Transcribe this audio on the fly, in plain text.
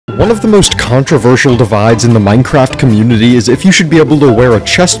One of the most controversial divides in the Minecraft community is if you should be able to wear a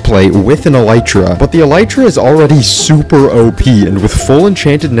chestplate with an Elytra, but the Elytra is already super OP, and with full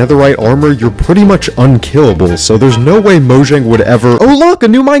enchanted netherite armor, you're pretty much unkillable, so there's no way Mojang would ever— Oh look, a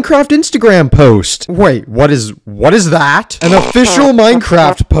new Minecraft Instagram post! Wait, what is that? An official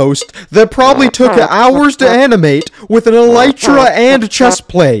Minecraft post that probably took hours to animate with an Elytra and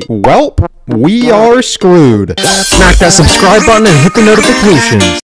chestplate. Welp, we are screwed. Smack that subscribe button and hit the notifications.